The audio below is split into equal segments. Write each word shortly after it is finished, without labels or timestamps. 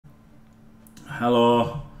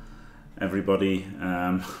Hello everybody,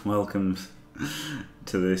 welcome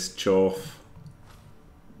to this Dwarf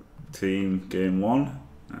team game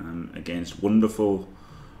 1 against wonderful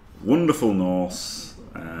Norse.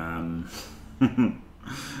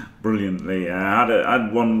 Brilliantly. I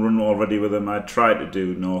had one run already with them. I tried to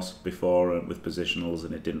do Norse before with positionals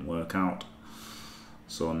and it didn't work out,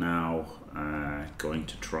 so now going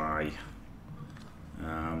to try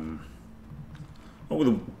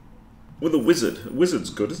with a wizard. A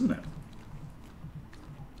wizard's good, isn't it?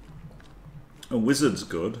 A wizard's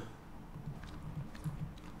good.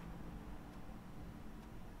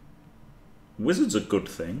 Wizard's a good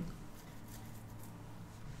thing.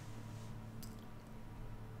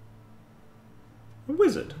 A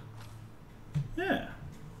wizard. Yeah.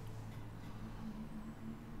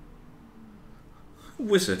 A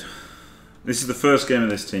wizard. This is the first game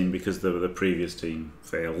of this team because the previous team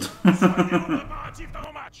failed.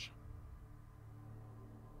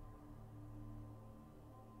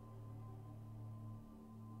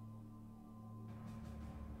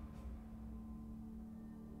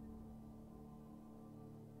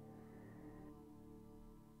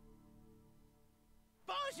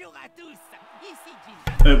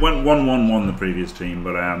 It went 1-1-1 the previous team,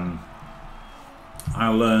 but I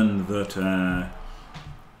learned that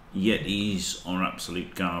Yetis are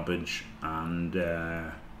absolute garbage, and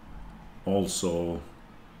also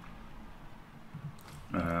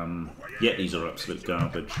Yetis are absolute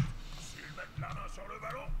garbage.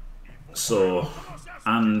 So,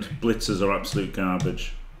 and blitzers are absolute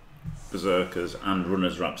garbage, berserkers and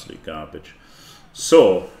runners are absolute garbage.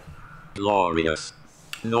 So, glorious.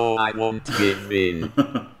 No, I won't give in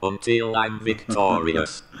until I'm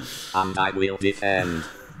victorious, and I will defend.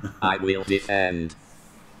 I will defend.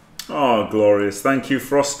 Oh, glorious. Thank you,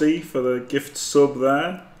 Frosty, for the gift sub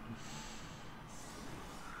there.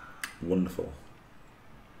 Wonderful.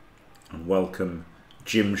 And welcome,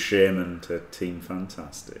 Jim Shaman, to Team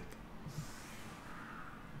Fantastic.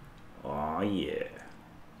 Oh, yeah.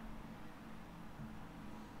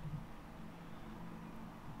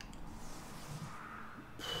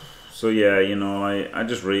 So yeah, you know, I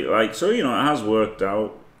just really like, so you know, it has worked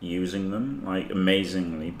out using them, like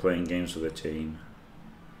amazingly. Playing games with a team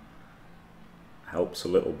helps a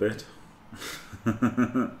little bit.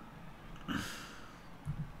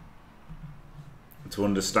 To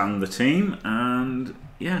understand the team, and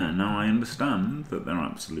yeah, now I understand that they're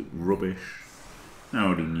absolute rubbish. I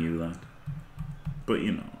already knew that, but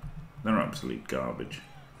you know, they're absolute garbage.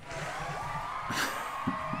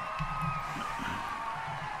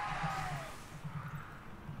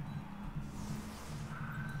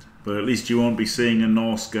 But at least you won't be seeing a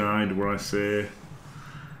Norse guide where I say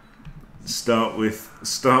start with a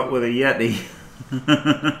Yeti.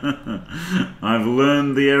 I've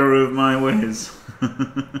learned the error of my ways.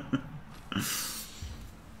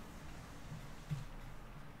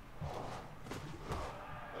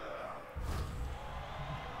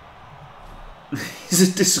 He's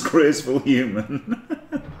a disgraceful human.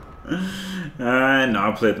 No,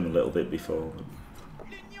 I played them a little bit before,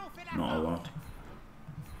 but not a lot.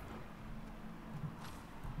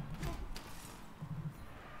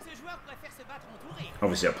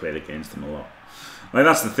 Obviously, I played against them a lot. Like,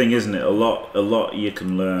 that's the thing, isn't it? A lot you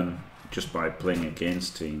can learn just by playing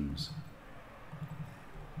against teams.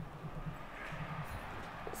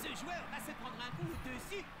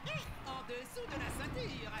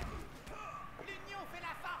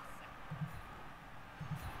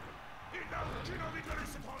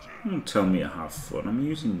 Don't tell me I have fun. I'm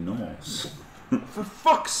using Norse. For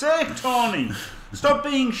fuck's sake, Tony! Stop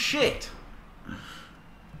being shit!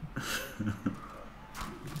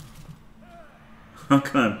 How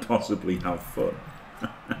can I possibly have fun?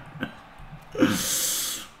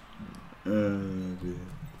 Oh, dear.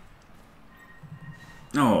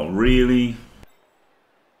 Oh, really?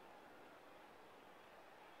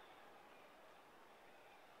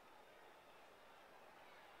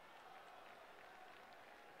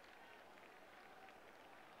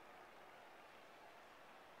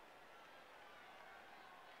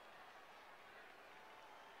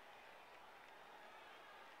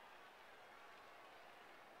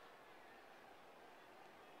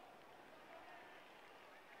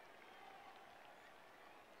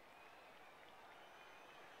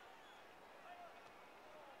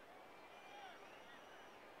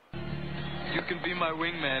 You can be my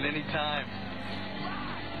wingman anytime.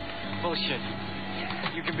 Bullshit.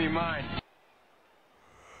 You can be mine.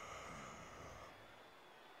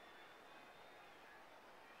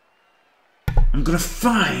 I'm gonna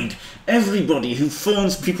find everybody who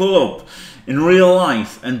phones people up in real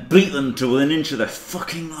life and beat them to within an inch of their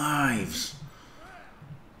fucking lives.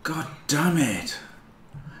 God damn it.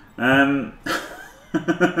 Right.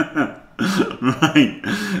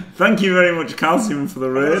 Thank you very much, Calcium, for the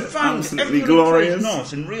raid. Absolutely glorious.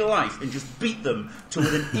 Norse in real life and just beat them to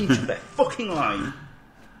within an inch of their fucking life.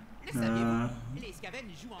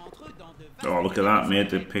 Oh, look at that, made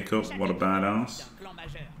the pick up. What a badass.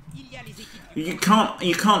 You can't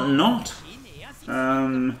not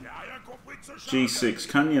G6,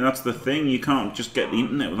 can you? That's the thing. You can't just get the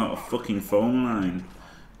internet without a fucking phone line.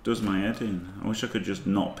 Does my head in. I wish I could just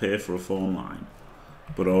not pay for a phone line.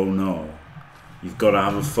 But oh no. You've got to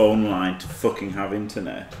have a phone line to fucking have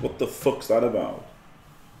internet. What the fuck's that about?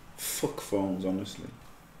 Fuck phones, honestly.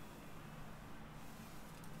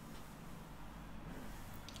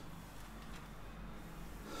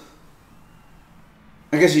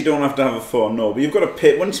 I guess you don't have to have a phone, no, but you've got to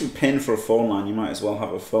pay. Once you pay for a phone line, you might as well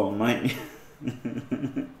have a phone, mightn't you?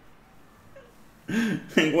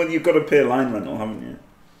 Well, you've got to pay line rental, haven't you?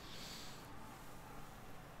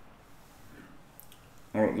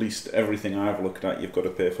 Or at least everything I've looked at, you've got to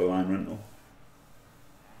pay for line rental.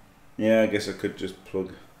 Yeah, I guess I could just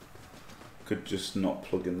plug. Could just not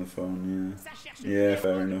plug in the phone, yeah. Yeah,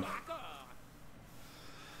 fair enough.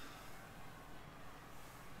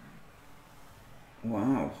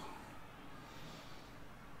 Wow.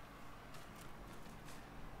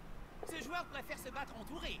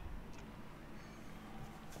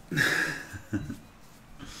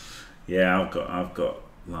 Yeah, I've got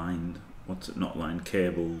lined. What's it? Not lined,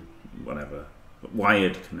 cable, whatever.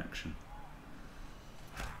 Wired connection.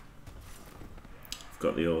 I've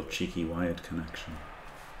got the old cheeky wired connection.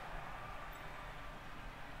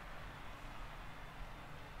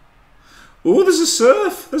 Oh, there's a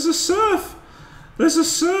surf! There's a surf! There's a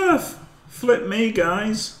surf! Flip me,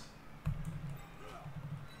 guys.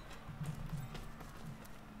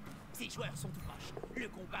 Ces joueurs sont tout proches. Le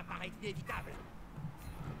combat paraît inévitable.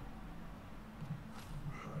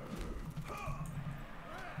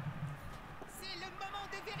 C'est le moment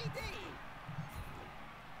de vérité.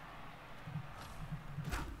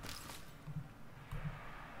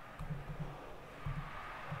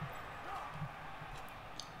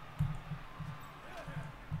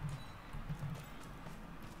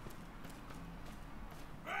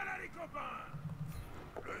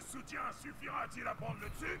 Le soutien suffira-t-il à prendre le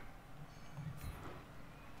dessus?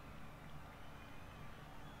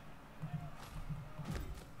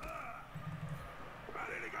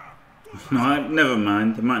 Allez les gars! No, never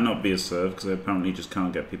mind. There might not be a serve because they apparently just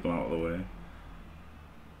can't get people out of the way.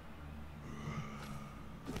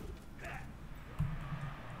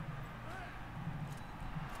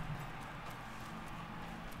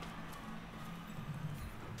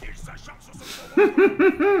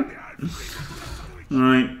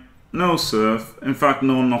 Right, no surf. In fact,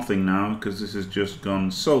 no nothing now because this has just gone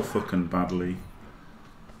so fucking badly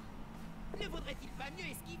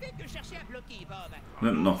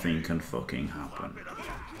that nothing can fucking happen.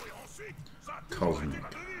 Cosmic.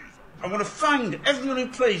 I want to find everyone who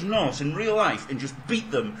plays Norse in real life and just beat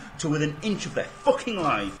them to within an inch of their fucking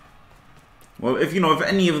life. Well, if you know, if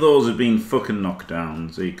any of those had been fucking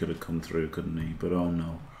knockdowns, he could have come through, couldn't he? But oh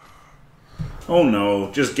no. Oh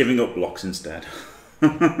no, just giving up blocks instead.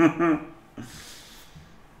 No,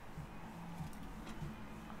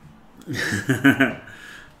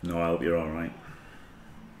 I hope you're alright.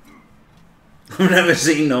 I've never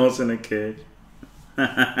seen Norse in a cage.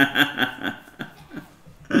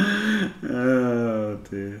 Oh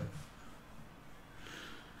dear.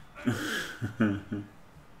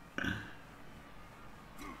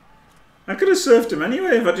 I could have surfed him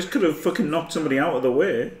anyway if I just could have fucking knocked somebody out of the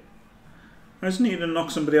way. I just needed to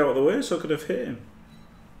knock somebody out of the way so I could have hit him.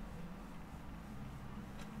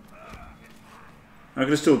 I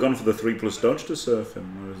could have still gone for the 3+ dodge to surf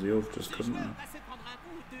him, whereas the oath just couldn't have.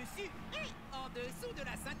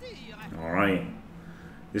 Alright.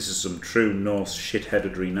 This is some true Norse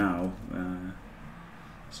shitheadedry now.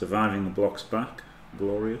 Surviving the blocks back.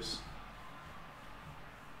 Glorious.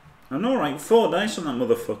 And alright, 4 dice on that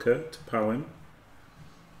motherfucker to power him.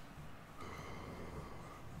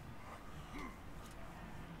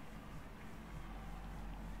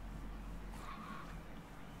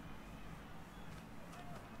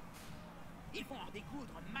 Il faut en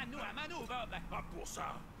découdre mano à mano, Bob. Ah, pour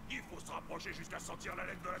ça, il faut se rapprocher jusqu'à sentir la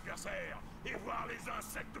laine de l'adversaire et voir les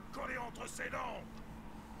insectes coller entre ses dents.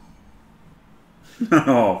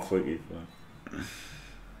 Oh, fucky fuck.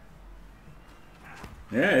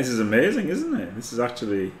 Yeah, this is amazing, isn't it? This has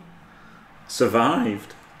actually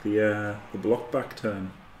survived the block back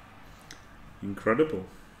turn. Incredible.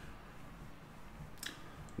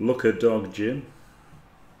 Look at Dog Jim.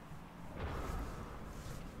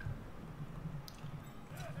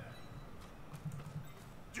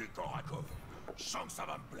 corps à corps. Je sens que ça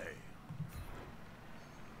va me plaire.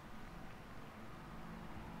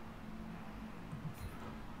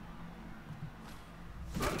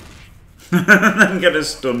 And then get a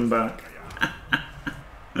stun back.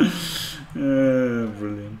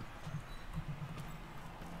 Brilliant.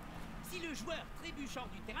 Si le joueur trébuche hors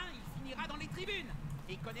du terrain, il finira dans les tribunes.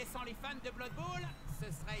 Et connaissant les fans de Blood Bowl, ce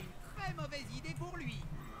serait une très mauvaise idée pour lui.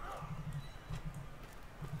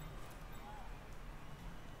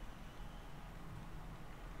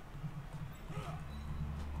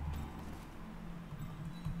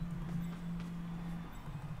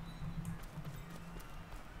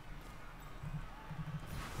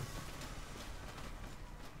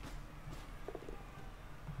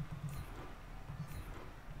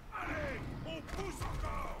 Allez, on pousse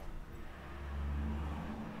encore.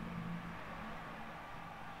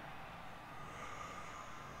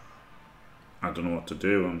 I don't know what to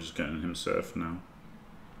do. I'm just getting him surfed now.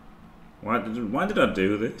 Why did I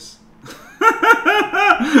do this?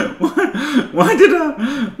 why did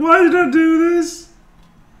I do this?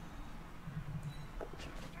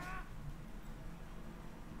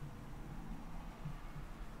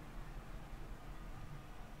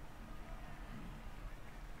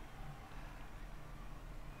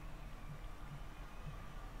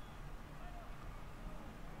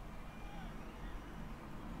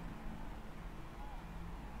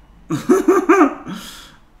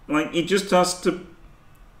 Like, he just has to...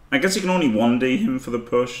 I guess you can only 1D him for the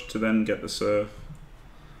push to then get the surf.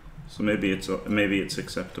 So maybe it's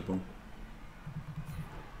acceptable.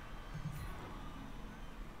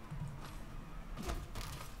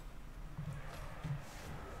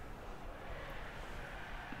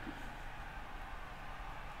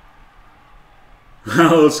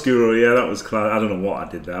 Oh, Skuro, yeah, that was class. I don't know what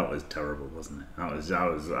I did. That was terrible, wasn't it?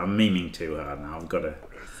 I'm memeing too hard now.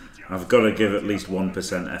 I've got to give at least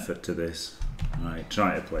 1% effort to this. Right,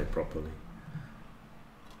 try to play properly.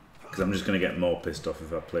 Because I'm just going to get more pissed off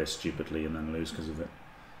if I play stupidly and then lose because of it.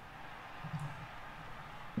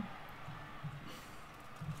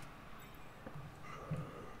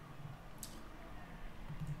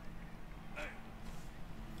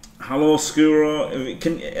 Hello, Skuro.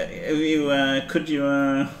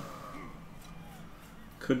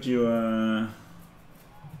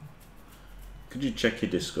 Could you check your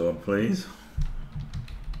Discord, please?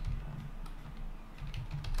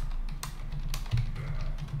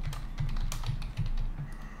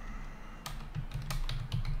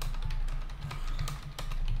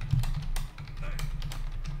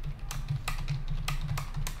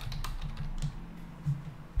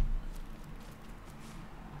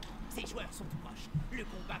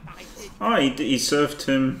 Oh, he surfed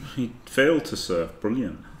him. He failed to surf.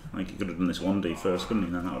 Brilliant. Like, he could have done this 1D first, couldn't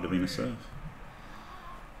he? Then that would have been a surf.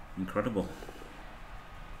 Incredible.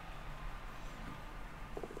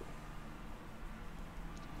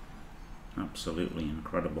 Absolutely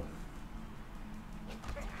incredible.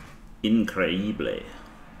 Increíble.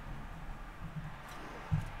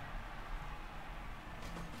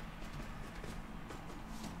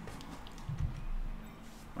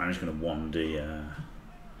 I'm just gonna 1D.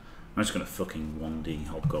 I'm just gonna fucking 1D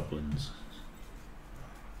hobgoblins.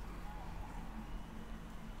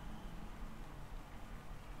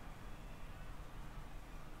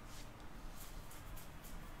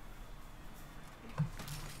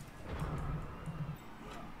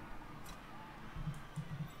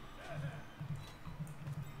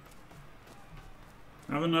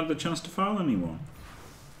 I haven't had the chance to foul anyone.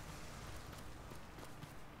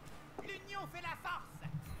 L'union fait la force.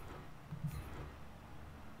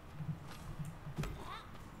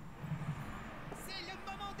 C'est le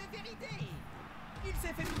moment de vérité. Il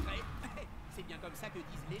s'est fait montrer. C'est bien comme ça que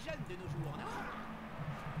disent les jeunes de nos jours, non?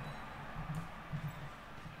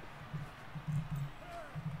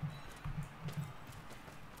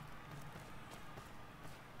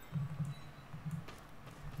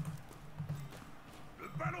 Le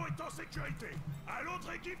ballon est en sécurité. À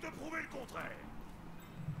l'autre équipe de prouver le contraire.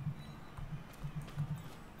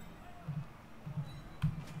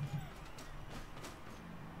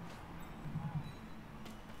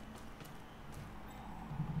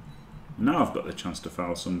 Now I've got the chance to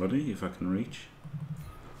foul somebody if I can reach.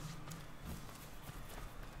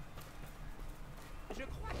 Je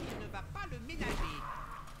crois qu'il ne va pas le ménager.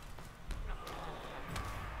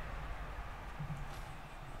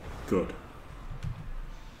 Good.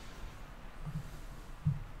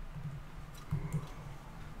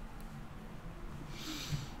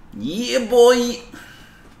 Yeah, boy!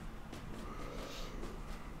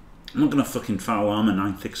 I'm not gonna fucking foul arm a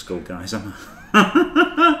 9 thick skull, guys, am I?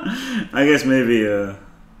 I guess maybe a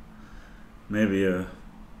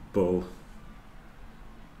bull.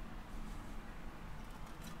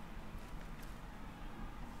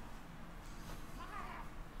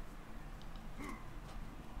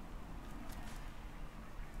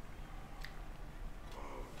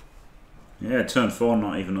 Yeah, turn 4,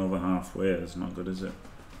 not even over halfway. That's not good, is it?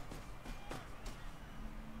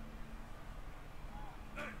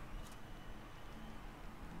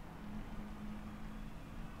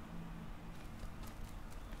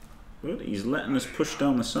 But he's letting us push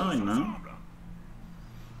down the side now.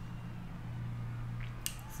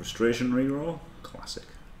 Frustration reroll. Classic.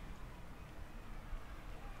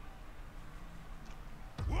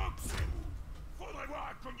 Oups! Faudrait voir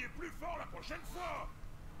à cogner plus fort la prochaine fois.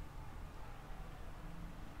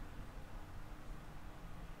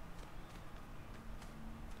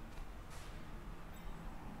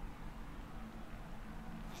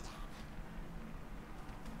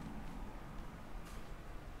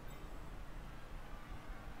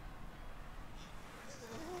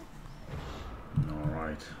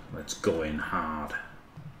 Alright, let's go in hard.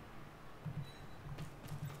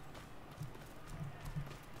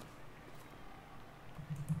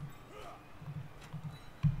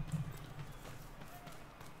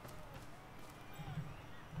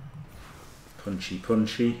 Punchy,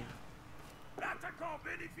 punchy. L'attaquant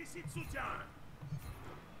bénéficie de soutien.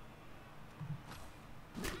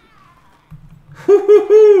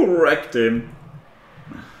 Wrecked him.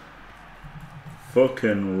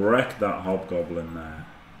 Fucking wrecked that hobgoblin there.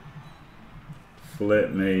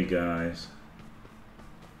 Flip me, guys.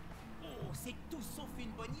 Oh, c'est tout sauf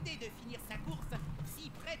une bonne idée de finir sa course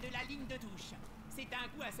si près de la ligne de touche. C'est un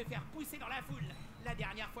coup à se faire pousser dans la foule. La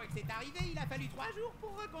dernière fois que c'est arrivé, il a fallu 3 jours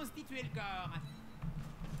pour reconstituer le corps.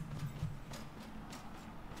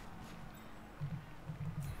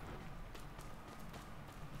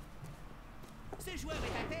 Ce joueur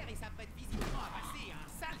est à terre et s'apprête visiblement à passer un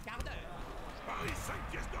sale quart d'heure. Je parie 5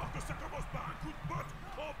 pièces d'or que ça commence par un coup de botte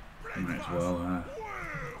en pleine Might as face. well Ouais.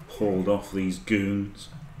 hold off these goons.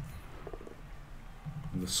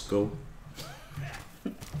 The skull.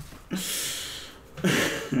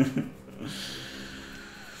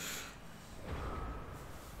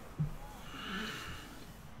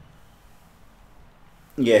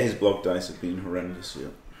 Yeah, his block dice have been horrendous, yeah.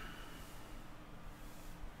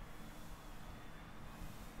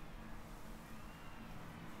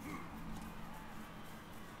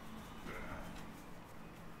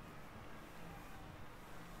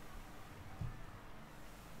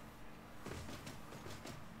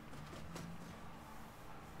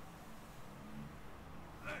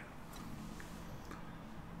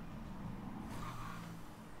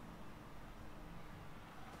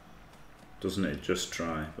 Doesn't it just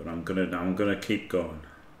try? But I'm gonna keep going.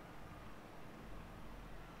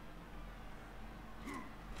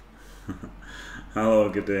 Hello,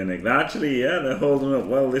 Gadenik. Actually, yeah, they're holding up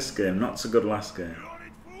well this game. Not so good last game.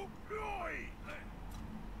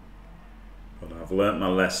 But I've learnt my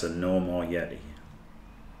lesson. No more Yeti.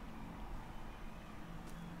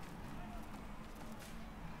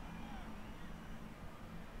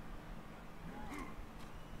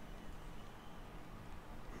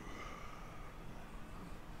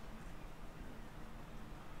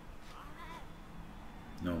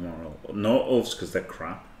 No more. No Ulfs because they're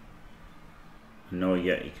crap. No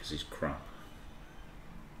Yeti because he's crap.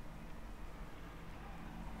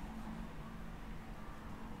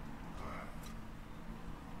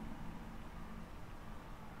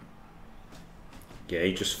 Yeah,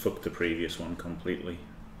 he just fucked the previous one completely.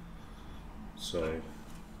 So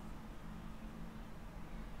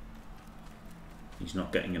he's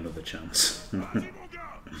not getting another chance.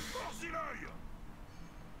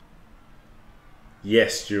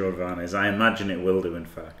 Yes, Giovannis. I imagine it will do, in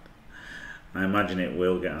fact. I imagine it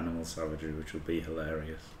will get animal savagery, which will be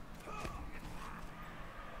hilarious.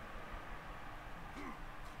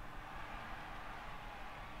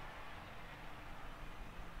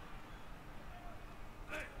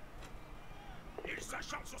 Ils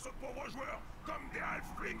s'acharnent sur ce pauvre joueur comme des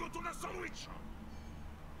halflings autour d'un sandwich.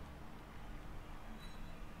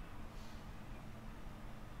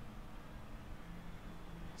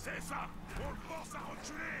 C'est ça, on le force à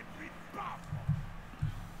reculer, puis paf.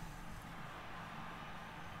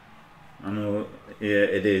 I know, yeah,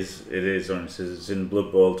 it is. It is. It's in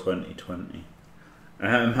Blood Bowl 2020.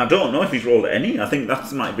 I don't know if he's rolled any. I think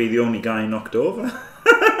that might be the only guy knocked over.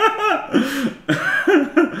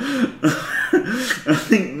 I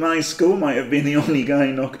think my skull might have been the only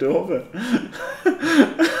guy knocked over.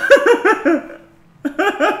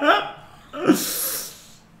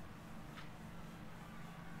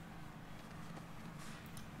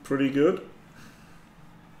 Pretty good.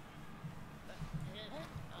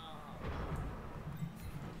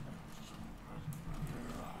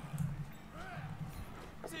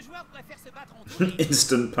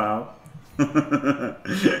 Instant pow.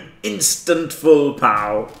 Instant full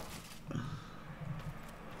pow.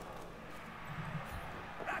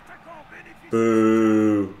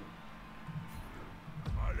 Boo.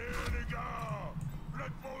 Allez les gars,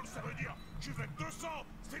 Blood Bowl ça veut dire cuvette 200,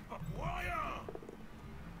 c'est pas pour rien.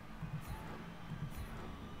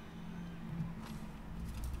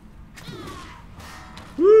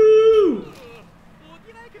 Woo. On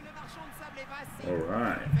dirait que le marchand de sable est passé.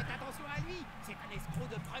 Alright. Faites attention à lui, c'est un escroc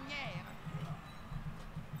de première.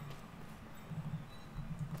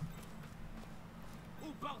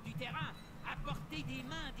 Au bord du terrain, à portée des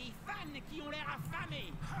mains des fans qui ont l'air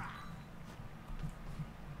affamés.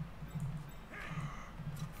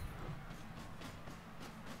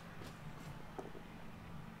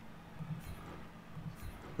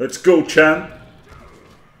 Let's go, Chan.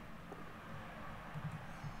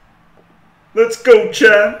 Let's go,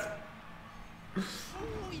 Chan. Oh,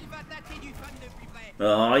 il va tâter du fan de plus près.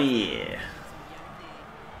 Oh, yeah.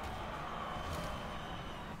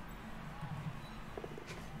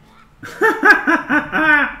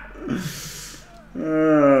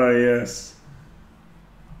 Oh, yes.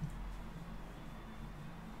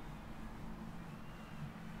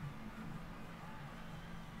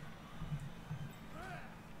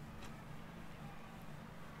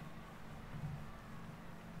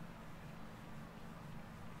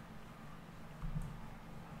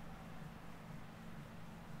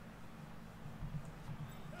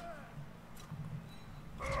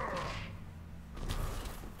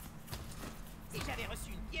 Si j'avais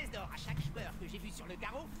reçu une pièce d'or à chaque joueur que j'ai vu sur le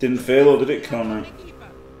carreau, Didn't fail, or did it, Connor?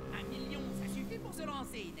 1 million, ça suffit pour se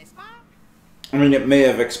lancer, n'est-ce pas? I mean, it may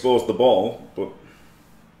have exposed the ball, but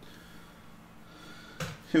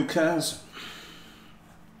who cares?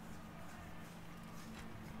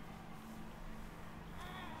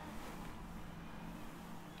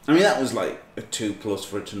 I mean, that was like a 2+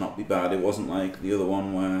 for it to not be bad. It wasn't like the other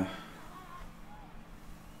one where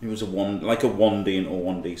it was a 1D into a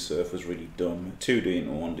 1D surf was really dumb. A 2D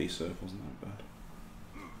into a 1D surf wasn't that bad.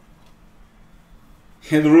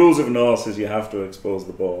 Yeah, the rules of Norse is you have to expose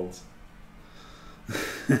the balls.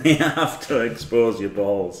 You have to expose your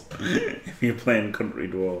balls if you're playing country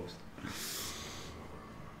dwarves.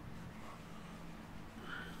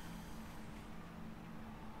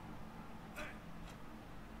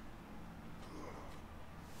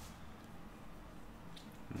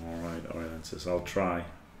 Alright, Orientis, I'll try.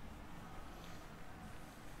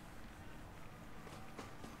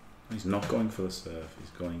 He's not going for the surf, he's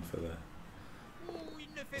going for the... Ouh, il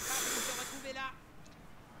ne fait pas pour se retrouver là.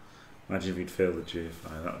 Imagine if he'd failed the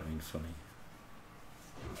GFI, that would have been funny.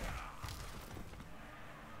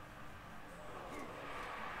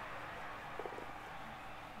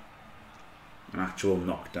 An actual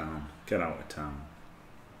knockdown. Get out of town.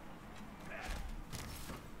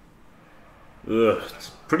 Ugh,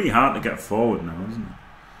 it's pretty hard to get forward now, isn't it?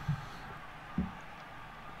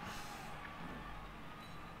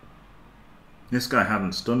 This guy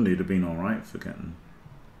hadn't stunned, he'd have been alright for getting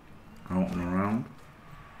out and around.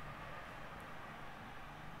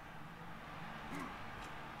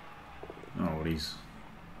 Oh, well, he's...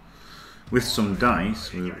 With some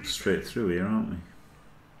dice, we're straight through here, aren't we?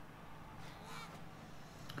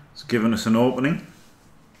 It's given us an opening.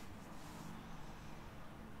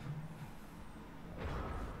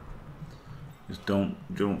 Just don't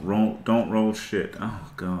roll shit.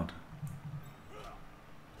 Oh god.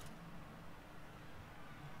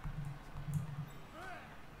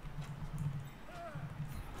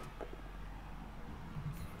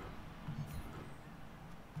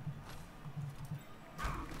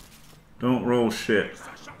 Don't roll shit.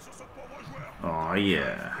 Oh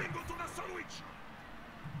yeah.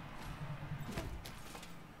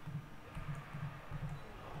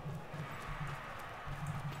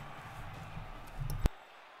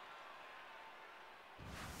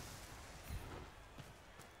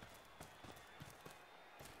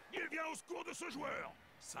 Il vient au secours de ce joueur.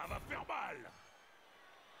 Ça va faire mal.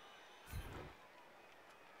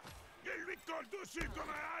 Il lui colle dessus comme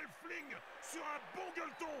un halfling sur un bon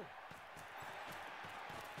gueuleton.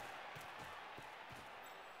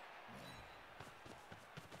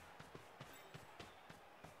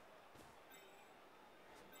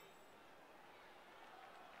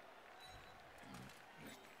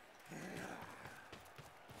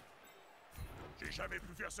 J'ai jamais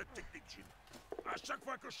pu faire cette technique, Jim. À chaque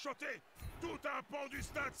fois que je shotais, tout un pan du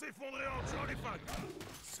stade s'effondrait en tuant les fans.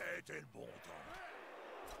 C'était le bon temps.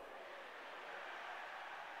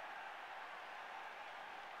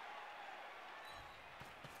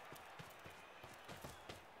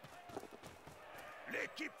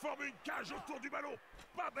 L'équipe forme une cage autour du ballon.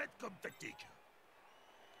 Pas bête comme tactique.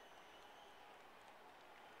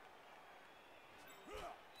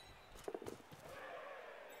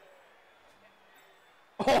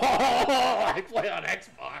 play on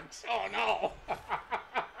Xbox. Oh no.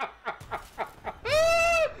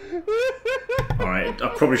 Alright, I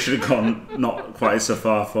probably should have gone not quite so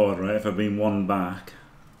far forward, right? If I'd been one back,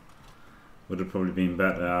 would have probably been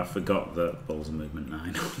better. I forgot that balls of movement 9.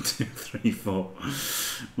 1, 2, 3, 4.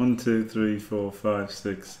 1, 2, 3, 4, 5,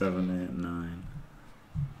 6, 7, 8, 9.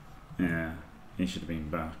 Yeah, he should have been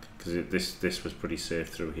back because this was pretty safe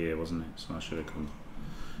through here, wasn't it? So I should have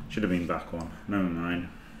been back one. Never mind.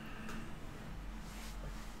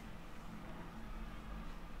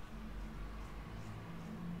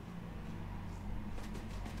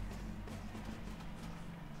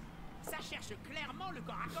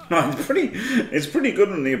 No, it's pretty good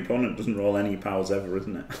when the opponent doesn't roll any powers ever,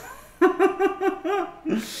 isn't it?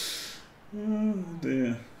 Oh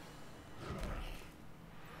dear.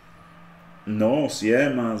 Norse, yeah,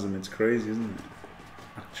 Marsum, it's crazy, isn't it?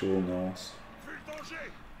 Actual Norse.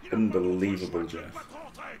 Unbelievable, Jeff.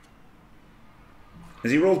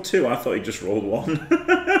 Has he rolled 2? I thought he just rolled 1.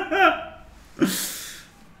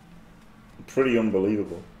 Pretty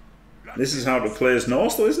unbelievable. This is how to play as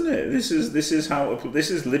Norse, though, isn't it? This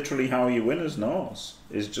is literally how you win as Norse.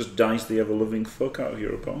 Is just dice the ever-loving fuck out of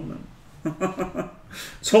your opponent.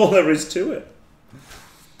 That's all there is to it.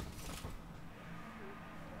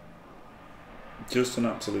 Just an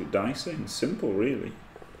absolute dicing. Simple, really.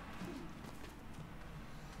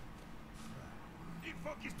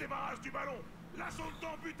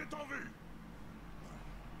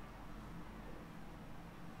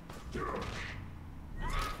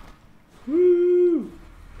 Woo!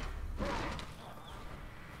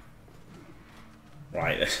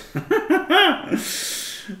 Right.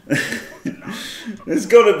 There's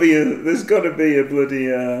got to be a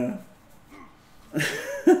bloody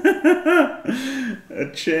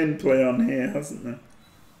a chain play on here, hasn't there?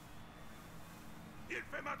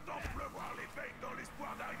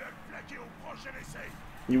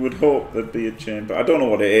 You would hope there'd be a chain, but I don't know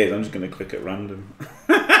what it is. I'm just going to click at random.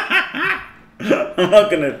 I'm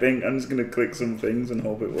not going to think. I'm just going to click some things and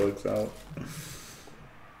hope it works out.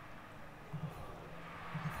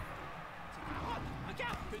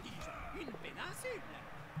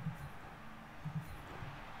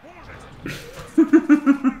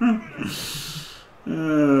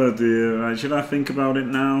 Oh dear. Right, should I think about it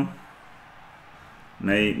now?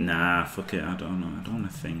 Mate, nah, fuck it. I don't know. I don't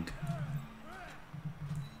want to think.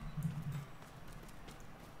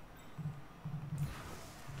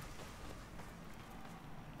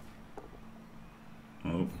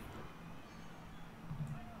 Oh.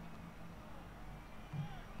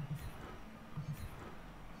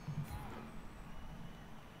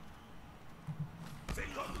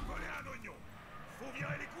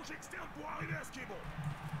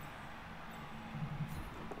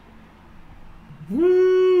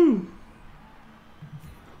 Woo!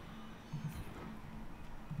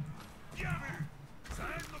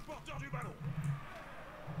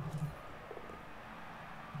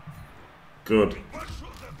 Good.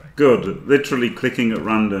 Good. Literally clicking at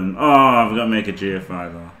random. Oh, I've got to make a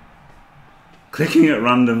GFI though. Clicking at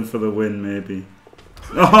random for the win, maybe.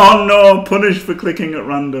 Oh no! Punished for clicking at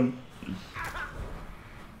random.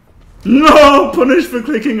 No! Punished for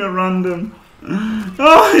clicking at random.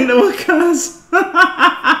 Oh, I know a Kaz.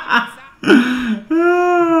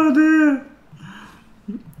 Oh dear.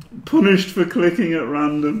 Punished for clicking at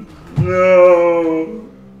random. No.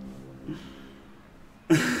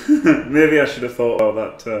 Maybe I should have thought about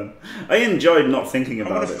that turn. I enjoyed not thinking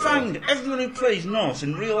about it. I want to find everyone who plays Norse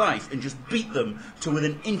in real life and just beat them to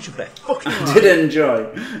within an inch of their fucking life.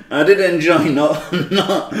 I did enjoy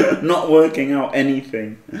not working out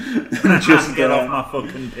anything. Just get off my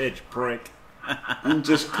fucking pitch, prick. And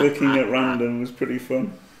just clicking at random was pretty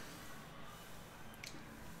fun.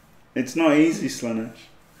 It's not easy, Slanesh.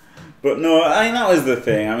 But no, that was the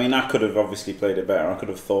thing. I mean, I could have obviously played it better. I could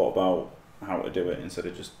have thought about how to do it instead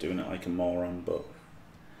of just doing it like a moron, but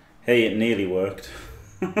hey, it nearly worked.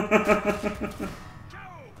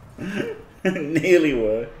 It nearly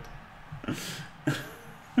worked.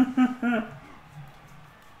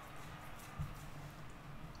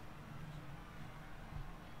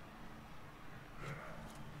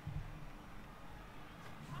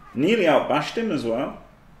 Nearly outbashed him as well.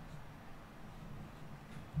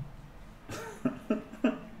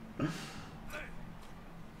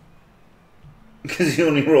 Because he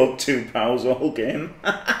only rolled 2 powers all game.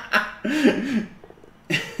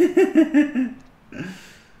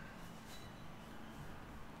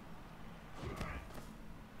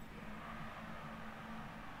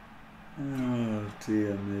 Oh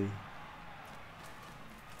dear me.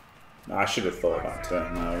 I should have thought that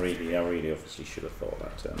turn. I really obviously should have thought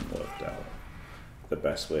that turn worked out. the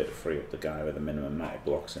best way to free up the guy with the minimum amount of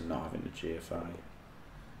blocks and not having to GFI.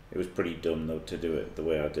 It was pretty dumb though to do it the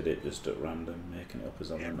way I did it, just at random, making it up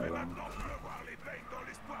as I went along.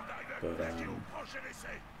 But who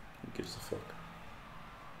gives a fuck?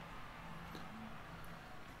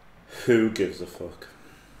 Who gives a fuck?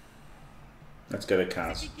 Let's get a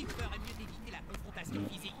Kaz. No.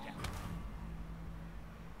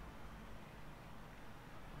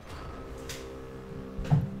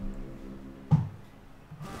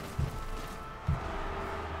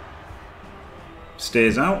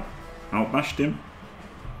 Stays out. Outbashed him.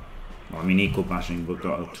 Well, I mean, equal bashing, but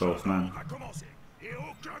got a 12th man.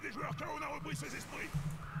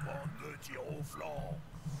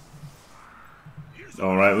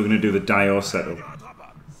 Alright, we're going to do the Dio setup.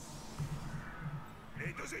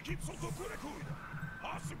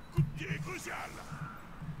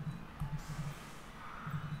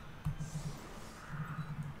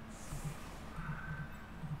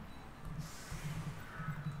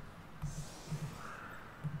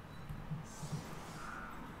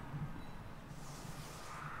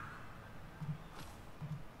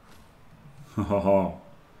 Oh,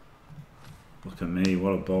 look at me,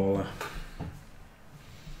 what a baller.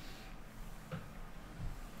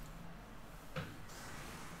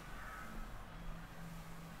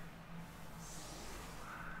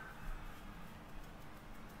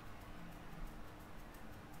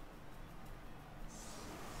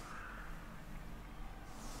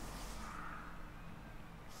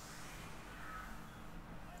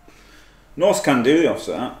 Norse can do the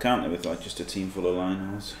offset, can't they, with like just a team full of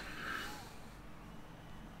linos?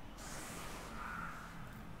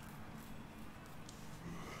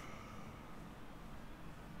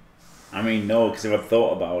 I mean, no, because if I'd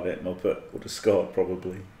thought about it, Muppet would have scored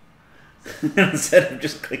probably. Instead of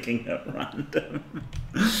just clicking at random.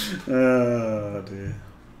 Oh dear.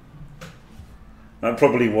 That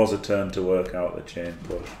probably was a turn to work out the chain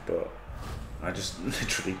push, but I just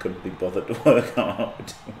literally couldn't be bothered to work out how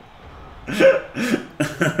to do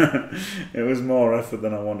it. It was more effort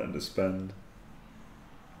than I wanted to spend.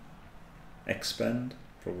 Expend?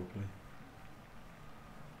 Probably.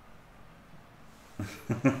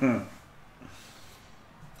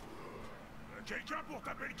 Quelqu'un pour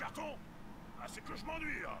taper le carton? Ah, c'est que je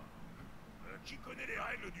m'ennuie, là. Qui connaît les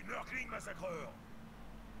règles du Nurgling massacreur?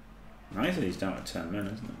 Nice, he's down to 10 men,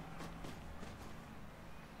 isn't it?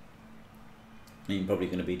 He's probably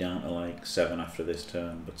going to be down to like 7 after this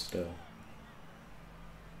turn, but still.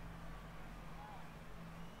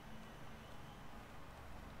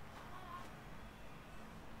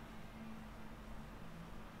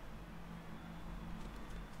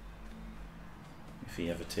 If he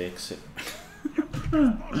ever takes it.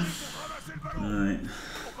 Right.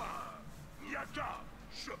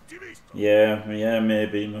 Yeah,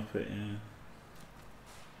 maybe Muppet, yeah.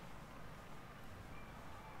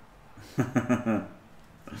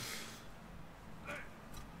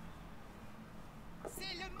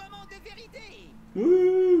 C'est le moment de vérité.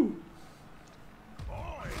 Woo!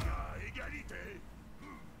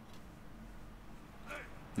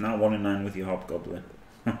 Now 1 in 9 with your Hobgoblin.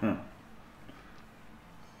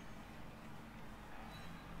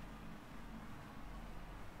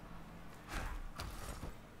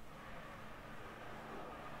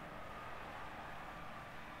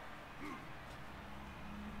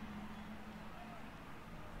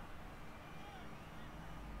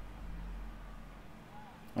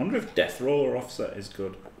 I wonder if Death Roll or Offset is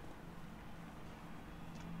good.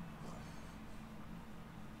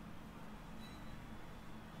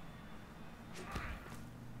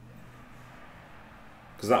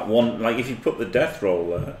 Because that one, like if you put the Death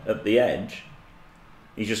Roller at the edge,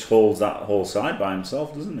 he just holds that whole side by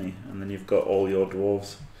himself, doesn't he? And then you've got all your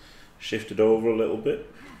dwarves shifted over a little bit.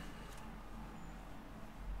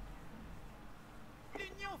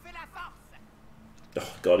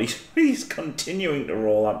 Oh god, he's continuing to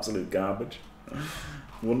roll absolute garbage.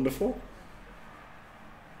 Wonderful.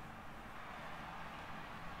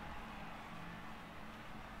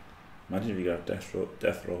 Imagine if you got death roll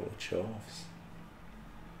with Dwarfs.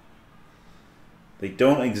 They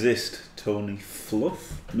don't exist, Tony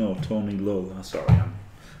Fluff. No, Tony Lull. Oh, sorry, I'm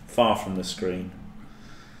far from the screen.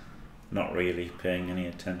 Not really paying any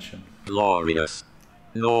attention. Glorious.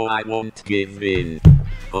 No, I won't give in.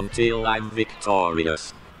 Until I'm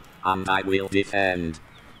victorious. And I will defend.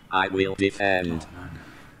 I will defend.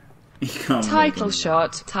 Oh, title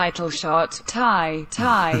shot, title shot,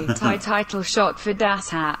 title shot for Das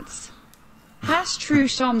Hats. True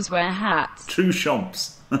Shoms wear hats. True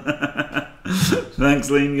Shoms. Thanks,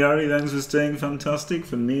 Lean Gary. Thanks for staying fantastic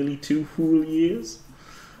for nearly 2 whole years.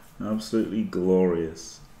 Absolutely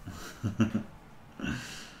glorious.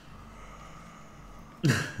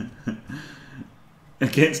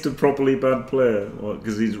 Against a properly bad player? What?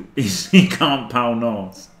 Because he can't pow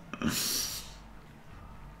Norse.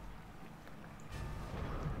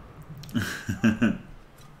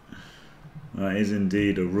 That is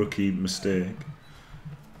indeed a rookie mistake.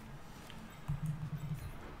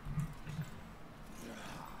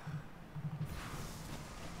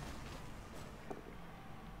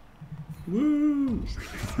 Woo! Ça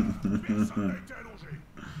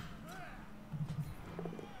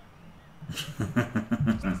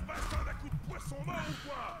se passe comme un coup de poisson mort ou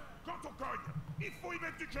quoi? Quand on cogne, il faut y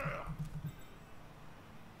mettre du cœur.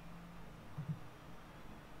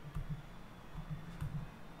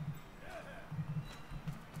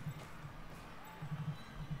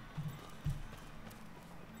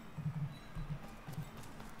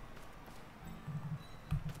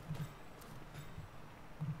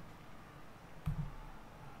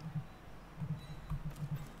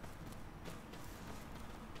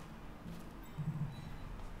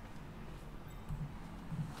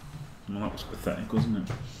 Well, that was pathetic, wasn't it?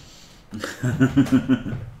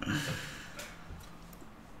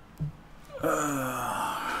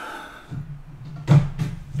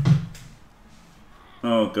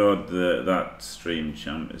 Oh god, that stream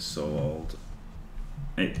champ is so old.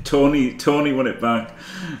 Tony won it back.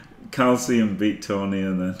 Calcium beat Tony,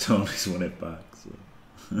 and then Tony's won it back. So.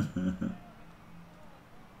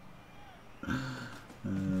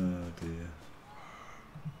 Oh dear.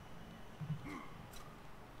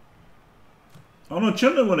 Oh no,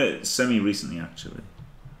 Chandler won it semi-recently actually.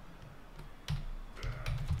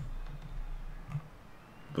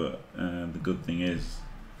 But the good thing is,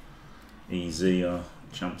 EZ are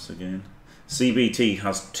champs again. CBT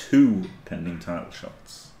has 2 pending title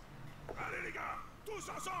shots. Allez les gars, tous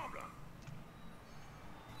ensemble.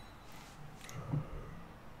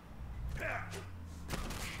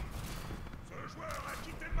 Ce joueur a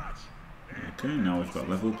quitté le match. Okay, now we've got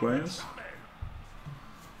level players.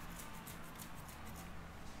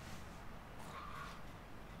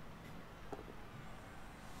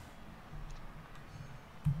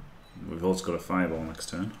 We've also got a fireball next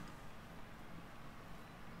turn.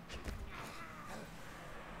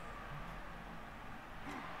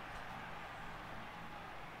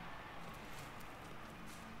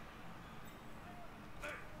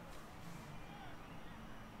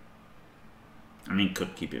 I mean,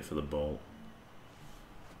 could keep it for the ball.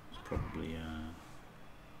 Probably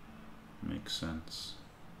makes sense.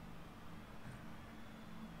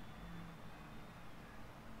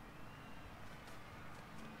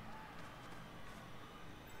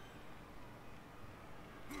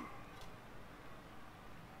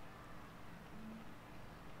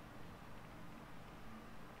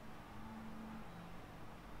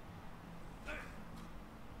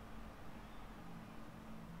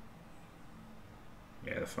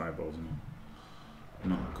 Yeah, the fireball's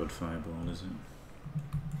not a good fireball, is it?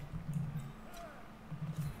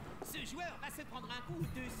 Ce joueur va se prendre un coup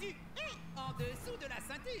dessus et en dessous de la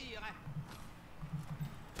ceinture.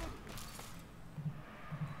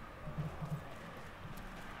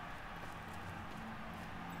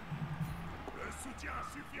 Le soutien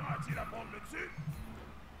suffira-t-il à prendre le dessus?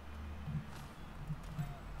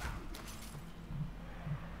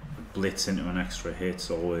 Blitz into an extra hit's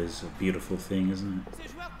always a beautiful thing, isn't it? Ce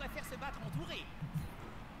joueur préfère se battre entouré.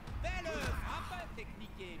 Belle frappe,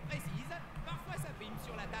 technique et précise. Parfois ça prime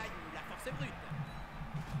sur la taille ou la force brute.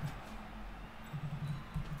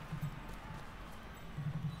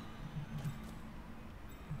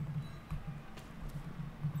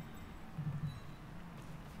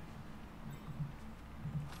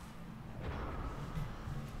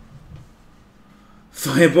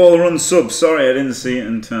 Fireball run sub. Sorry, I didn't see it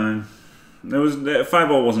in time. The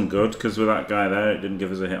fireball wasn't good because with that guy there, it didn't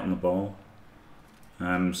give us a hit on the ball.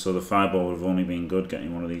 So the fireball would have only been good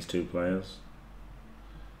getting one of these 2 players,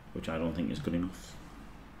 which I don't think is good enough.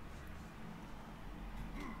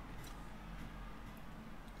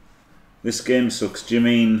 This game sucks. Do you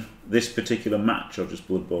mean this particular match or just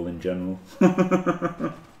Blood Bowl in general?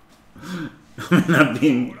 I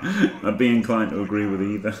mean, I'd be inclined to agree with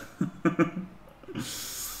either.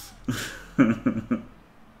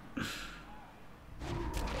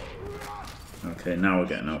 Okay, now we're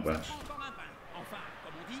getting outbash.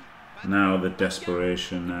 Now the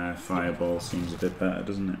desperation fireball seems a bit better,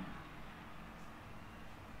 doesn't it?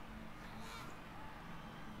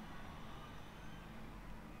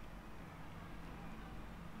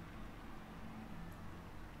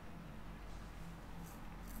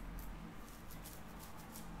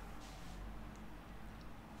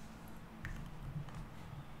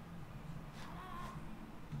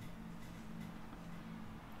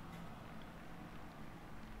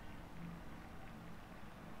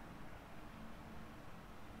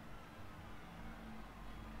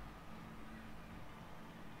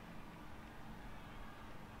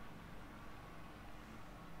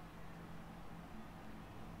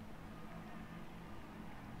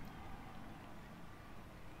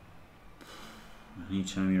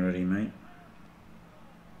 Anytime you're ready, mate.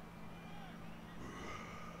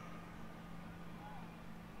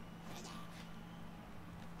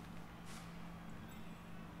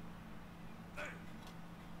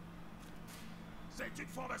 C'est une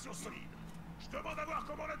formation solide. Je demande à voir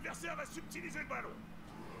comment l'adversaire va subtiliser le ballon.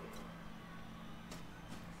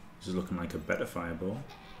 This is looking like a better fireball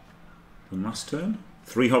than last turn.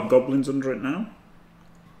 3 hobgoblins under it now.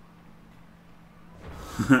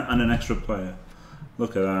 And an extra player.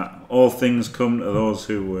 Look at that. All things come to those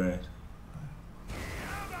who wait.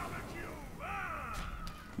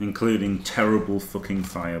 Including terrible fucking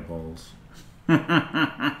fireballs.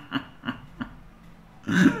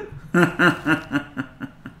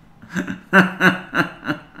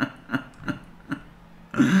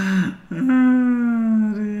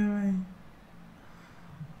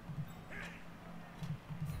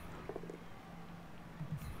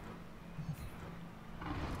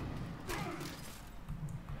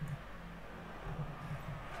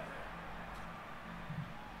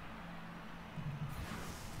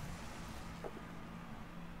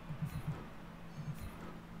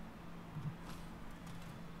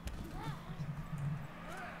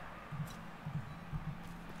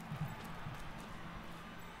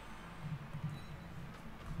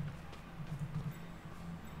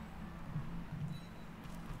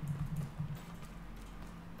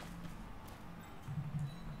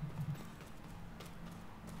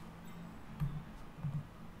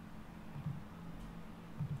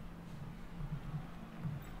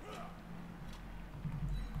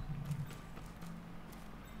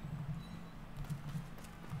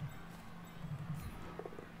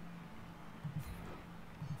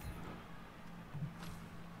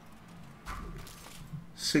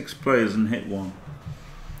 Six players and hit one.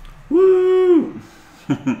 Woo!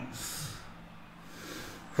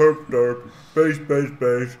 Herp derp, base, base,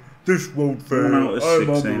 base. This won't fail. 1 out of 6 I'm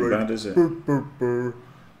on the ain't race. bad, is it? Burr, burr, burr.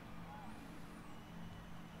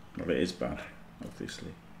 Well, it is bad,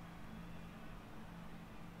 obviously.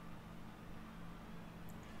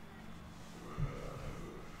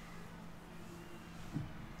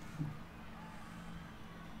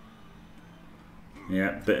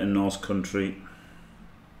 Yeah, bit of Norse country.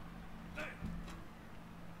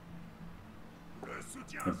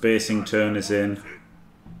 The basing turn is in.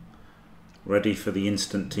 Ready for the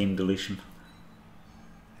instant team deletion.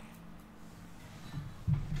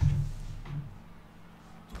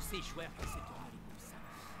 Tous ces joueurs qui se tournent les pouces.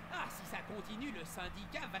 Ah, si ça continue, le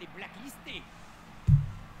syndicat va les blacklister.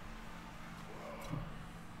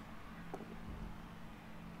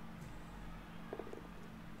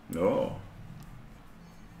 Oh.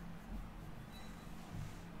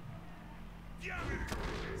 Bien vu.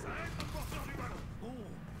 Ça aide le porteur du ballon. Oh,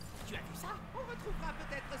 tu as vu ça? On retrouvera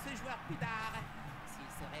peut-être ce joueur plus tard, s'il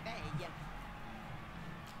se réveille.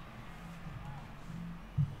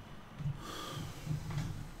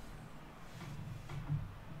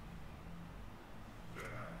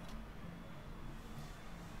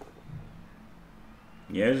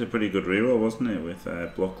 Yeah, it was a pretty good reroll, wasn't it? With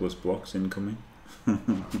blockless blocks incoming.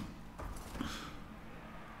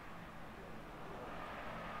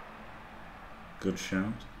 Good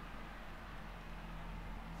shout.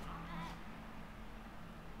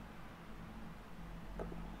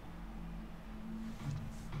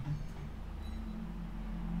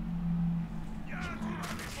 Tu as vu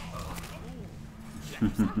ça? À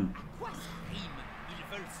quoi ça rime? Ils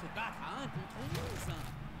veulent se battre à 1 contre 11.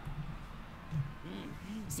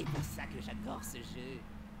 C'est pour ça que j'adore ce jeu.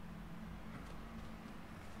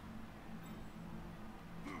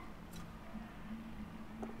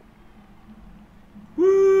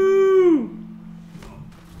 Woo!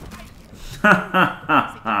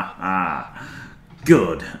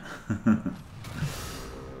 Good.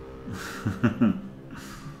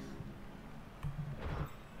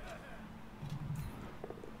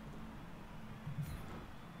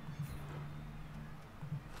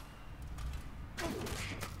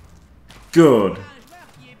 Good. Un joueur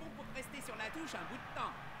qui est bon pour rester sur la touche un bout de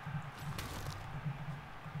temps.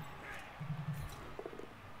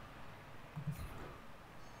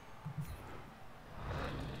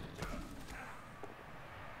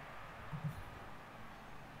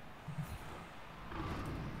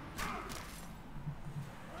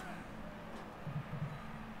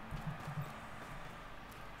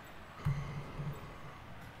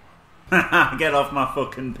 Get off my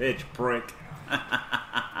fucking pitch, prick.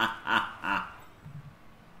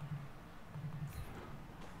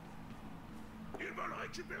 Ils veulent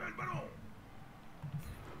récupérer le ballon.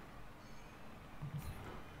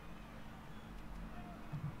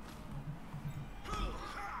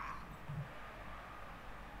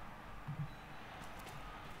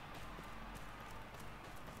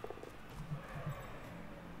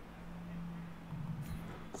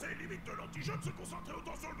 type de l'anti-jeu de se concentrer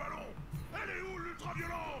autant sur le ballon? Elle est où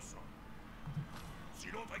l'ultra-violence? Si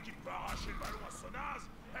l'autre équipe peut arracher le ballon à son as,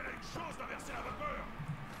 elle a une chance d'inverser la vapeur.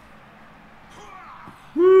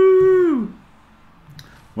 Woo!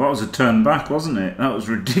 Well, that was a turn back, wasn't it? That was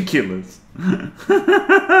ridiculous. 2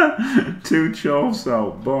 Dwarfs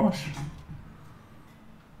out, bosh.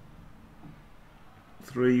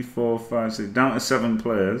 3, 4, 5, 6, down to 7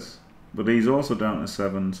 players, but he's also down to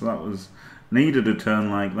 7, so that was needed a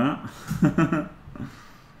turn like that.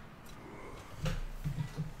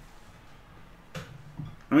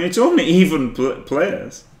 I mean, it's only even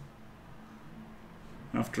players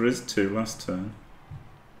after his 2 last turn.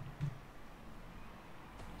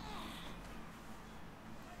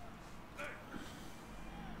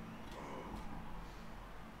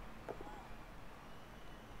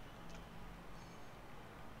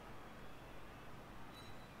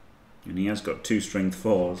 And he has got 2 strength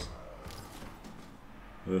 4s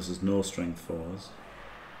versus no strength 4s.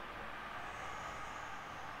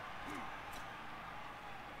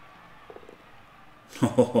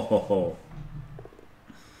 Oh.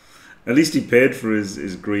 At least he paid for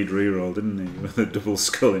his greed reroll, didn't he? With a double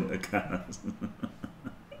skull into cars.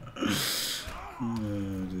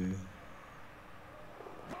 Oh dear.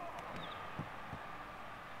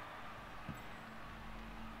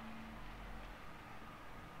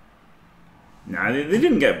 Nah, they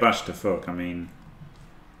didn't get bashed to fuck. I mean,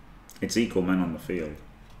 it's equal men on the field.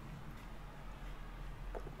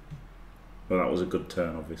 Well, that was a good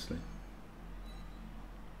turn, obviously.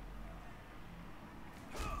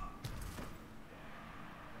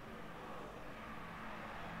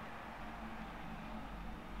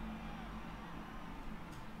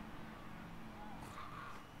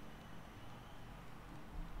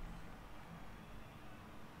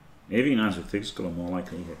 Even guys with thick skull are more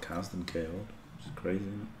likely to get cast than KO'd, which is crazy,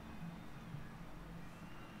 isn't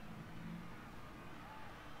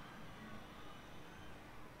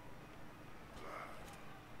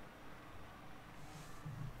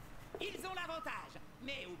Ils ont l'avantage,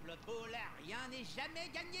 mais au Blood Bowl, rien n'est jamais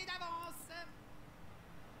gagné d'avance.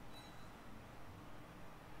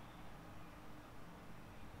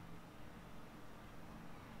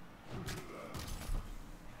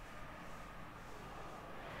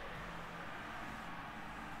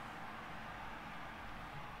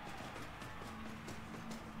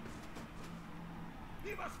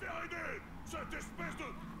 Il va se faire aider, cette espèce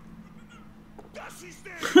d'assisté.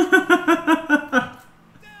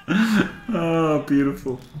 Oh,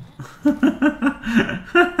 beautiful.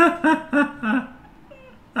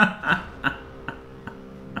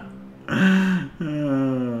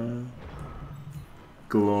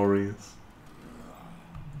 Glorious.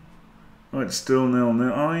 Oh, it's still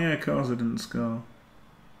 0-0. Oh yeah, of course I didn't score.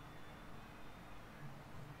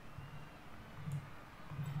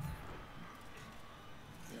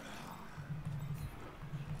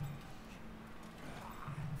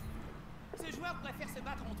 Ce joueur préfère se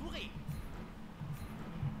battre entouré.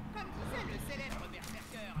 Comme disait le célèbre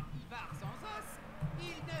berserker Ivar sans os,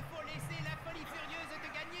 il ne faut laisser la folie furieuse te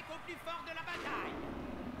gagner qu'au plus fort de la bataille.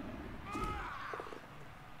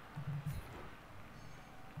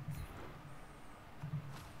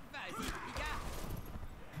 Vas-y, Liga.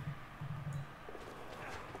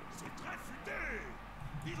 C'est très futé.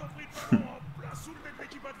 Ils ont pris le ballon en plein sous le nez de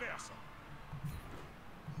l'équipe adverse.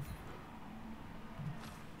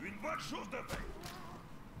 Une bonne chose de fait.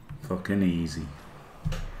 Fucking easy.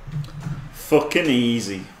 Fucking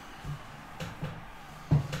easy.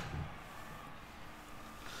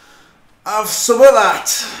 Have some of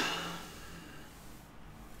that.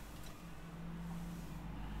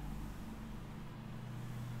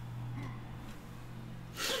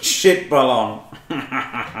 Shit ballon.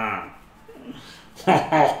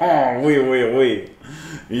 Oui, oui, oui.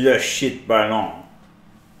 Le shit ballon.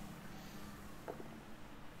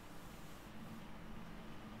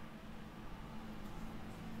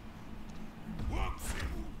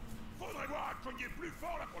 Faudrait voir à cogner plus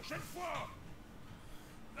fort la prochaine fois.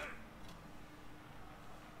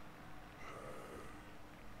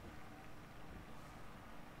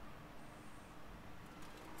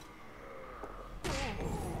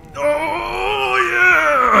 Oh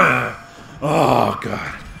yeah! Oh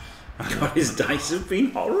god. God, his dice have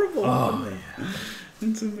been horrible. Oh yeah.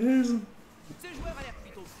 It's amazing. Ce joueur a l'air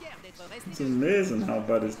plutôt fier d'être resté. It's amazing how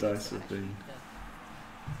bad his dice have been.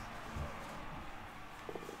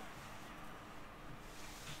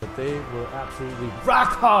 But they were absolutely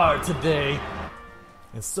rock hard today.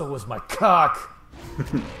 And so was my cock.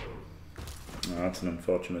 Oh, that's an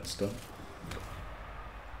unfortunate stuff.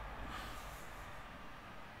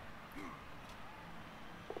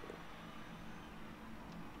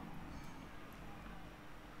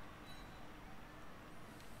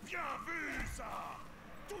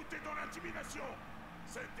 t'es dans l'intimidation.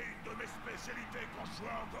 C'était une de mes spécialités quand je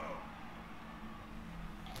jouais encore.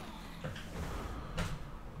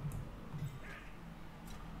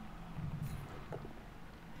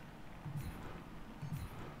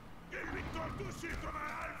 Il lui colle dessus comme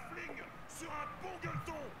un halfling sur un bon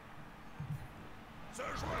gueuleton. Ce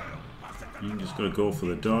joueur a cette You just gotta go for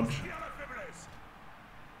the dodge. à la faiblesse.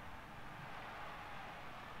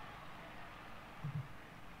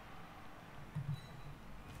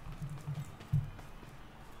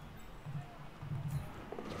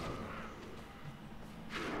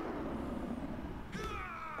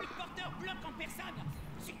 Le porteur bloque en personne.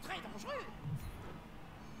 C'est très dangereux.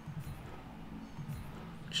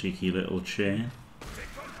 Cheeky little chain.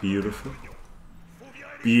 Beautiful.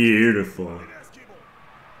 Beautiful.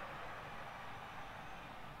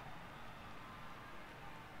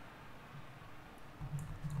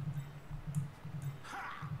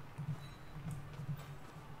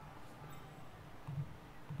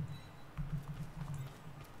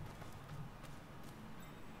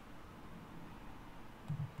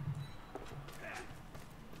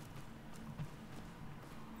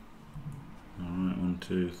 Alright, 1,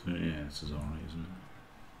 2, 3. Yeah, this is alright, isn't it?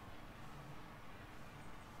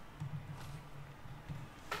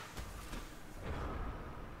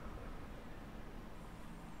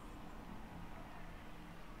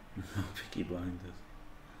 Peaky Blinders.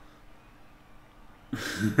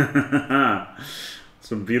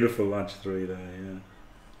 Some beautiful Edge 3 there, yeah.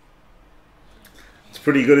 It's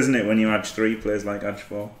pretty good, isn't it, when you Edge 3 plays like Edge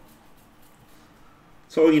 4?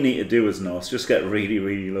 It's all you need to do as Norse, just get really,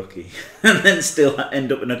 really lucky. And then still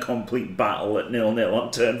end up in a complete battle at 0-0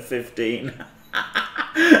 on turn 15.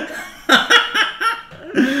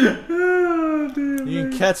 Oh, dear You can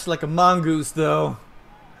me. catch like a mongoose, though.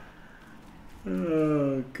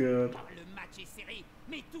 Oh, God. Le match est serré,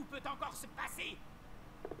 mais tout peut encore se passer.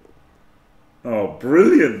 Oh,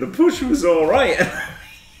 brilliant. The push was alright.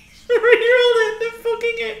 Rerolled it, they're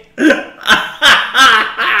fucking it.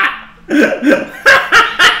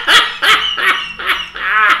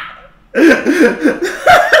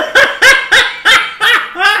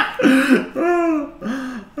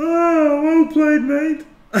 Oh, well played, mate.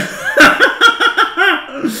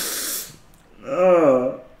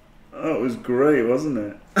 Oh, that was great, wasn't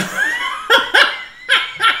it?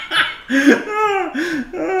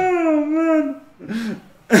 Oh, man.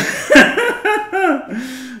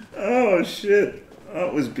 Oh, shit.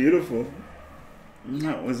 That was beautiful.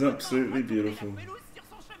 That was absolutely beautiful.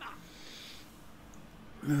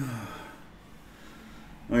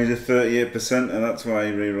 Oh, he's a 38%, and that's why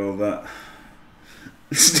he rerolled that.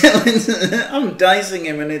 Still, I'm dicing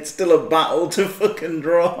him, and it's still a battle to fucking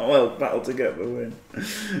draw. Well, battle to get the win.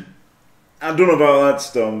 I don't know about that,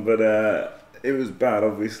 Storm, but it was bad,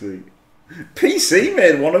 obviously. PC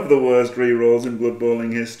made one of the worst rerolls in Blood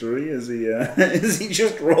Bowling history, as he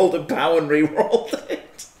just rolled a pow and rerolled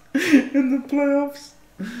it in the playoffs.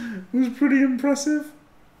 It was pretty impressive.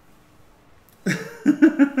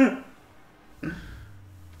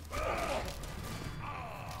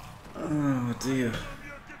 Oh dear.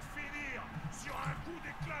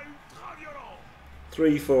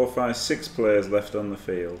 3, 4, 5, 6 players left on the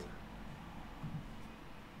field.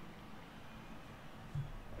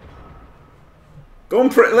 Going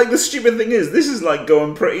pretty, like, the stupid thing is, this is like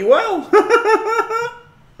going pretty well.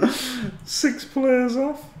 6 players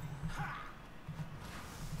off.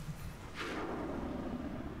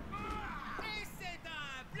 Et c'est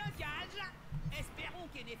un blocage. Espérons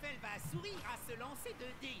qu'NFL va sourire à ce lancer de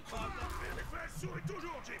dés. NFL sourit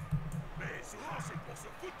toujours, Jim. Mais souvent, c'est pour se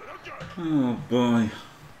foutre de notre gueule. Oh boy.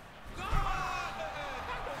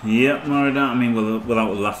 Yep, Maradona. I mean,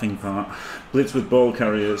 without the laughing part. Blitz with ball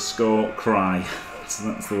carriers, score, cry. So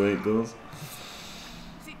that's the way it goes.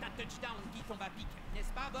 C'est un touchdown qui tombe à pic,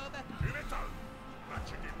 n'est-ce pas, Bob? Tu m'étonnes.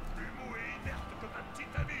 Match était plus mou et inerte que ta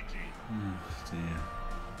petite amie, Jim. Oh dear.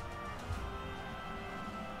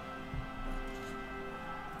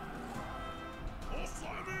 On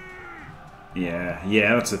s'amuse.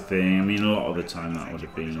 Yeah, that's the thing. I mean, a lot of the time that would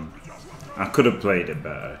have been... I could have played it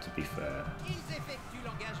better, to be fair. Ils effectuent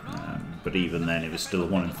l'engagement. But even then, it was still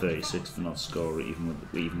 1 in 36 to not score, even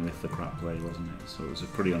with the crap play, wasn't it? So it was a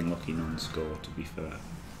pretty unlucky non-score, to be fair.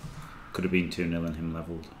 Could have been 2-0 and him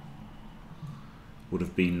levelled. Would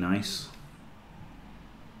have been nice.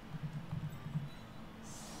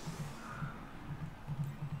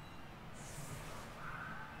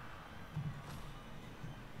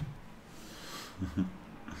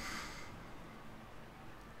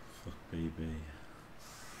 Fuck baby.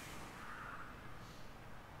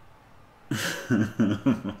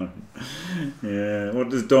 Yeah, what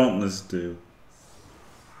does Dauntless do?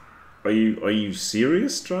 Are you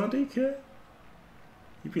serious, StraDK?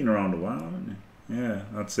 You've been around a while, haven't you? Yeah,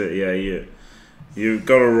 that's it. Yeah, you've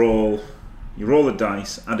got to roll. You roll the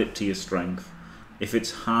dice, add it to your strength. If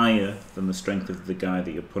it's higher than the strength of the guy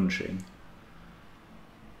that you're punching,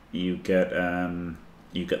 you get the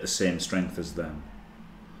same strength as them.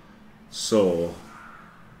 So,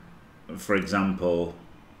 for example,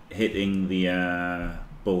 hitting the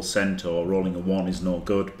bull centaur, rolling a 1 is no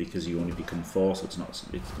good because you only become 4, so it's not.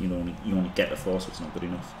 You only get a 4, so it's not good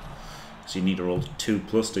enough. So you need to roll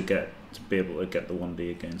 2+ to be able to get the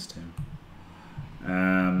 1d against him.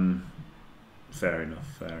 Fair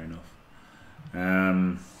enough.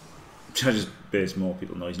 Judges base more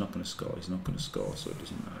people. No, he's not going to score. He's not going to score, so it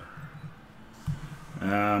doesn't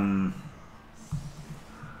matter.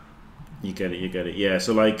 You get it. Yeah.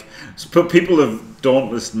 So like, people have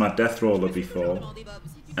dauntless my death roller before,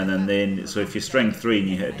 and then so if you're strength 3 and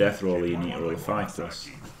you hit a death roller, you need to roll a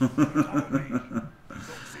 5+.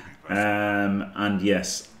 And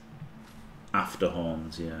yes, after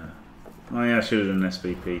horns. Yeah. Oh yeah, I should have done an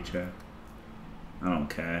SPP check. I don't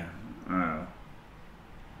care. Oh.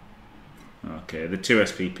 Okay, the 2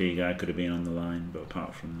 SPP guy could have been on the line, but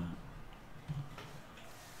apart from that.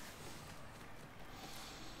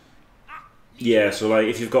 Yeah, so like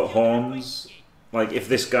if you've got horns, like if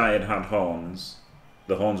this guy had had horns,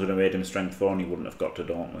 the horns would have made him strength 4 and he wouldn't have got to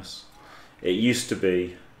dauntless. It used to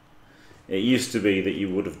be that you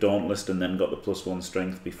would have dauntlessed and then got the +1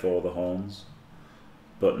 strength before the horns.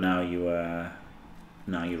 But now you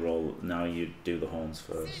do the horns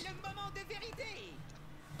first.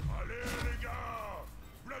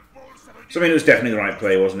 So I mean, it was definitely the right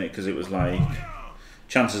play, wasn't it? Because it was like,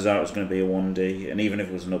 chances are it was going to be a 1D, and even if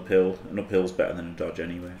it was an uphill's better than a dodge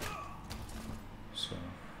anyway. So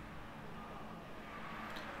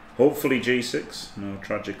hopefully G6. No,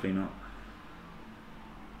 tragically not.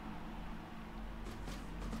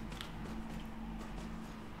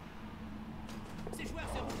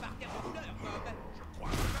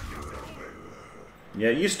 Yeah,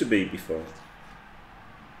 it used to be before.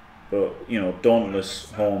 But, you know, dauntless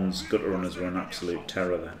horns gutter runners were an absolute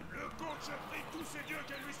terror then.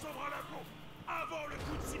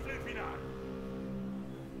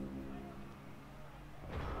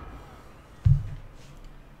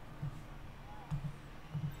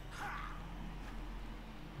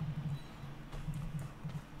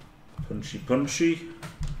 Punchy.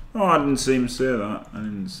 Oh, I didn't see him say that. I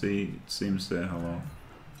didn't see him say hello.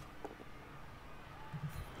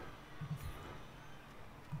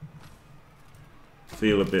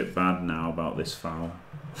 Feel a bit bad now about this foul.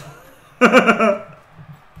 I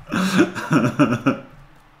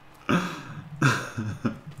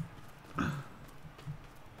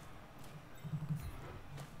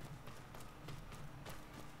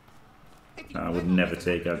would never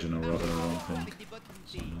take Agent or Rodder, I don't think.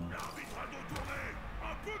 So, no.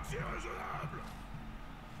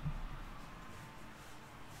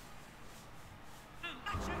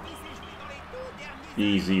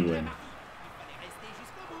 Easy win.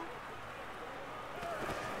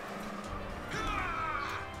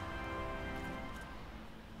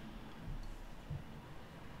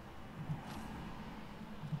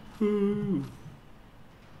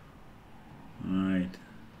 Right.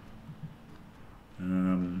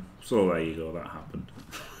 So there you go, that happened.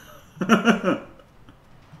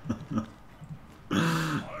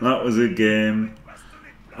 That was a game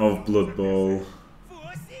of Blood Bowl.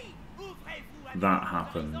 That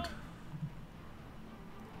happened.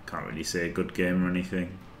 Can't really say a good game or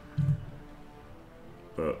anything,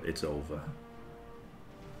 but it's over.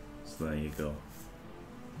 So there you go.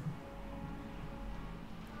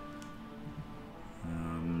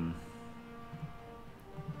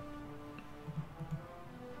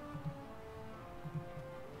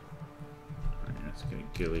 Let's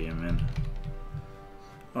get Gilliam in.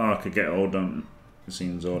 Oh, I could get Ordon. It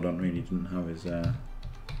seems Ordon really didn't have his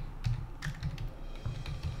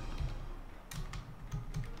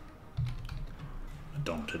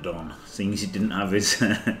Don. Seeing as he didn't have his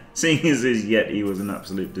seeing as his Yeti was an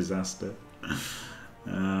absolute disaster.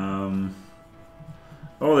 Oh,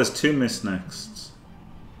 there's 2 missed nexts.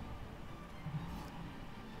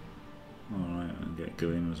 Alright, I'll get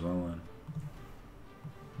Gilliam as well then.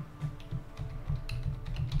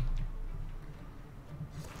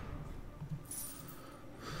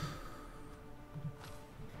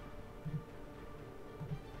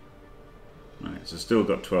 Right, so still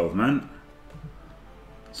got 12 men.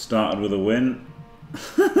 Started with a win.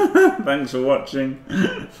 Thanks for watching.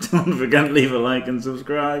 Don't forget to leave a like and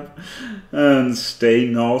subscribe. And stay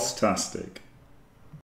Norse-tastic.